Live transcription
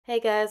Hey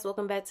guys,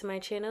 welcome back to my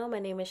channel. My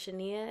name is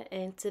Shania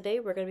and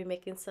today we're going to be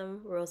making some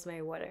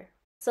rosemary water.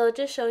 So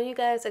just showing you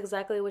guys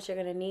exactly what you're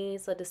going to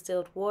need. So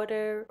distilled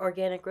water,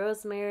 organic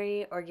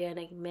rosemary,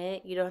 organic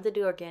mint. You don't have to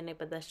do organic,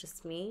 but that's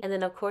just me. And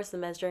then of course the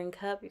measuring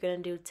cup. You're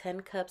going to do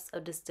 10 cups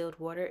of distilled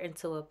water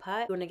into a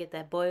pot. You want to get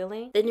that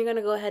boiling. Then you're going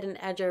to go ahead and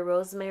add your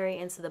rosemary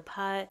into the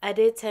pot. I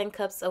did 10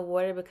 cups of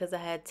water because I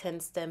had 10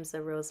 stems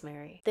of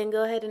rosemary. Then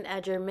go ahead and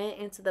add your mint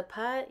into the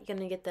pot. You're going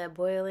to get that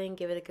boiling,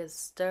 give it a good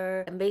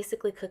stir, and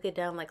basically cook it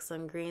down like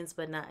some greens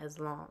but not as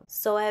long.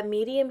 So at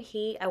medium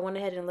heat, I went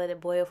ahead and let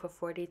it boil for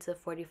 40 to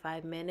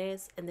 45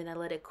 minutes and then I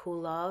let it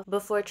cool off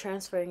before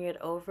transferring it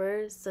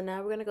over. So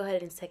now we're gonna go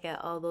ahead and take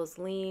out all those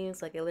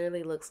leaves. Like, it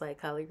literally looks like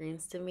collard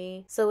greens to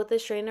me. So with the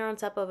strainer on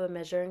top of a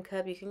measuring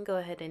cup, you can go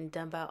ahead and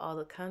dump out all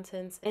the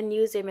contents and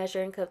use your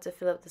measuring cup to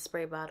fill up the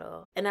spray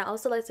bottle. And I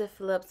also like to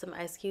fill up some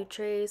ice cube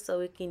trays so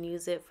we can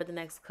use it for the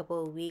next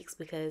couple of weeks,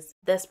 because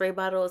that spray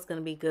bottle is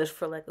gonna be good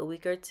for like a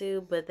week or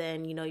two, but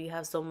then you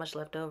have so much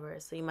left over,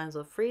 so you might as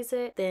well freeze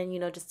it. Then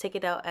just take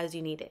it out as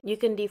you need it. You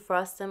can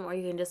defrost them or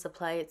you can just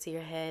apply it to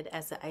your head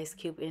as an ice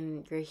cube,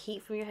 and your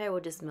heat from your hair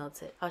will just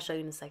melt it. I'll show you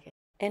in a second.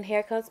 And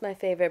here comes my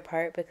favorite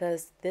part,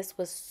 because this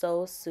was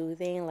so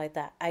soothing, like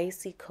that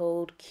icy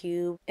cold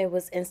cube. It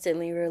was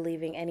instantly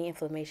relieving any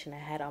inflammation I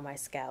had on my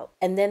scalp.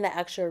 And then the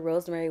actual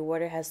rosemary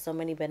water has so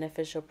many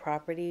beneficial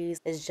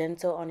properties. It's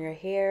gentle on your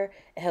hair.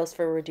 It helps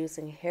for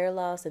reducing hair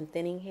loss and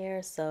thinning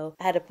hair. So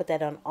I had to put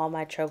that on all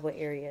my trouble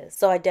areas.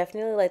 So I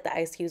definitely like the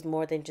ice cubes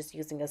more than just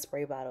using a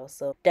spray bottle.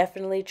 So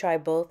definitely try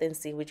both and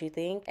see what you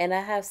think. And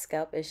I have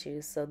scalp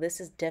issues, so this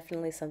is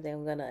definitely something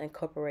I'm gonna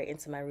incorporate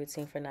into my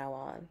routine from now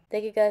on.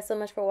 Thank you guys so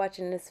much for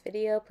watching this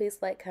video. Please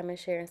like, comment,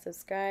 share, and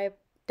subscribe.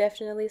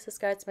 Definitely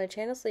subscribe to my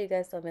channel so you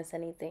guys don't miss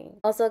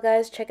anything. Also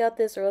guys, check out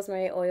this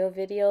rosemary oil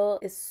video.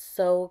 It's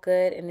so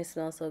good and it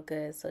smells so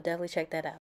good, so definitely check that out.